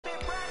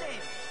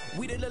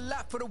We did a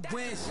lot for the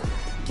wins.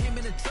 Came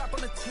in a drop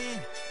on the 10.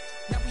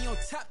 Now we on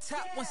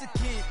top once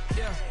again.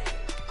 Yeah.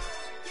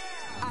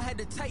 I had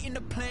to tighten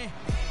the plan.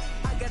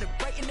 I got it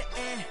right in the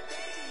end.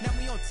 Now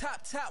we on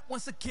top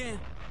once again.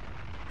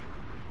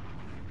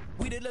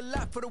 We did a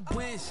lot for the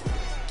wins.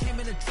 Came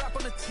in a drop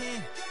on the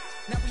 10.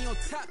 Now we on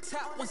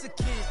top once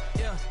again.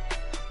 Yeah.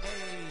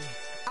 Hey.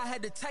 I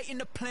had to tighten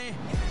the plan.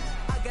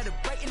 I got it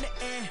right in the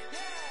end.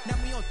 Now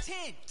we on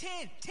 10.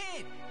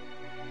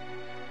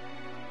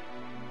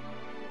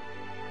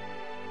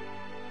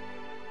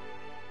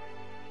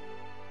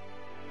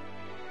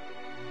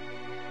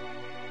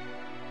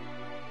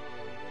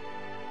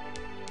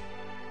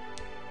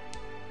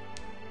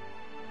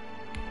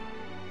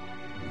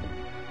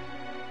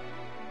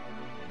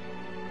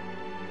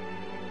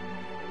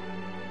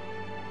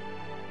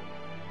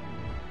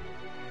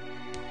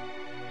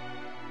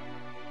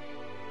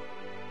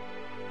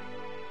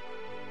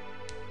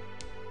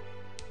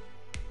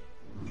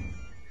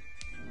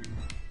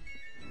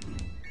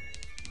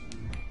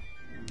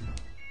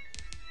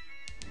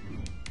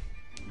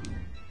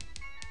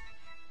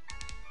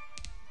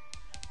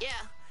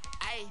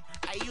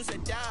 I use a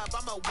dub,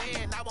 I'ma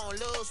win, I won't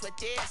lose with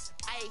this.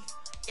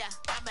 Yeah,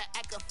 I'ma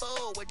act a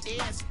fool with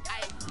this.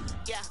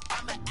 Yeah,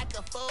 I'ma act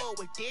a fool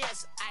with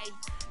this.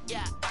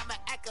 Yeah, I'ma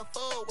act a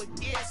fool with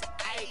this.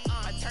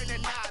 I turn the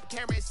knob,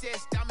 can't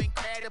resist, I'm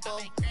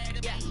incredible.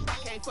 Yeah,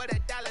 came for the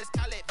dollars,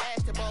 call it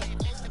vegetable.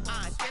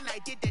 Then I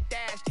did the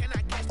dash, can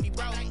I catch me,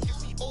 bro?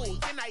 Ooh,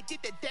 then I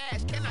did the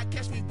dash, can I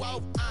catch me,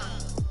 whoa?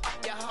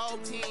 Your whole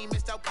team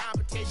is no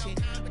competition.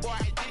 Boy,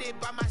 I did it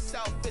by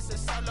myself, it's a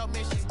solo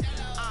mission.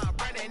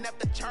 Running up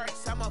the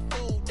charts, I'm a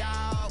fool,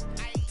 dog.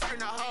 Turn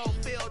the whole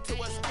field to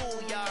a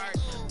schoolyard.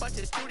 Bunch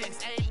of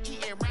students ain't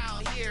eating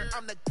round here.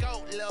 I'm the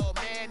GOAT, little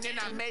man, and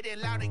I made it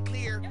loud and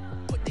clear.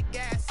 Put the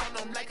gas on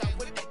them like I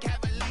whipped the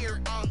Cavalier.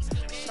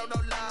 Show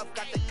no love,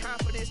 got the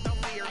confidence, no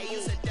fear. I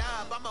use a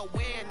dub, I'ma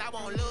win, I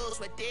won't lose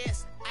with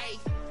this.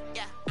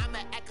 Yeah, I'ma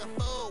act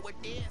a fool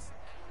with this.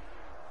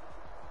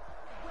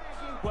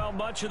 Well,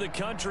 much of the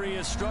country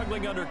is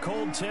struggling under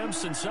cold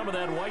temps and some of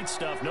that white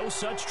stuff. No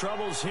such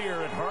troubles here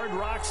at Hard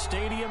Rock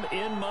Stadium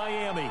in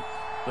Miami.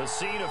 The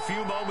scene a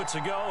few moments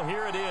ago,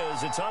 here it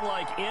is. It's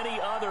unlike any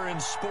other in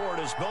sport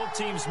as both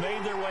teams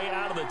made their way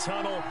out of the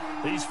tunnel.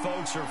 These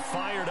folks are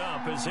fired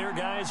up as their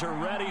guys are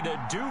ready to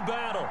do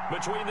battle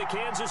between the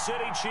Kansas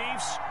City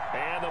Chiefs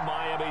and the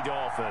Miami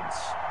Dolphins.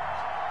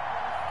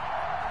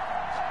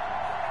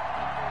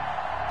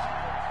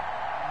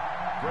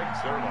 Greg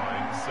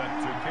Zerline set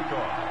to kick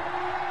off.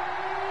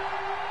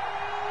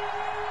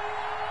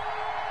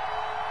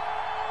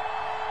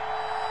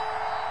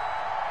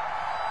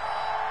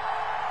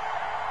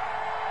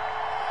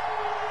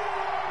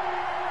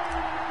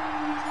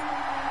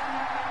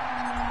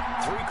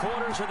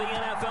 Three-quarters of the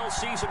NFL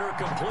season are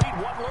complete.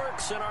 What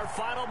lurks in our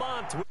final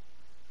month?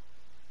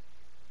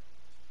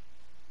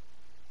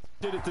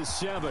 Did it to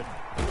 7.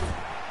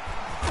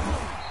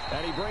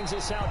 And he brings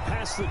us out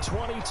past the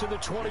 20 to the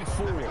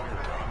 24. On the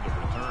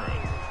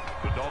return,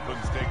 the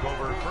Dolphins take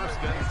over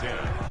 1st and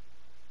 10.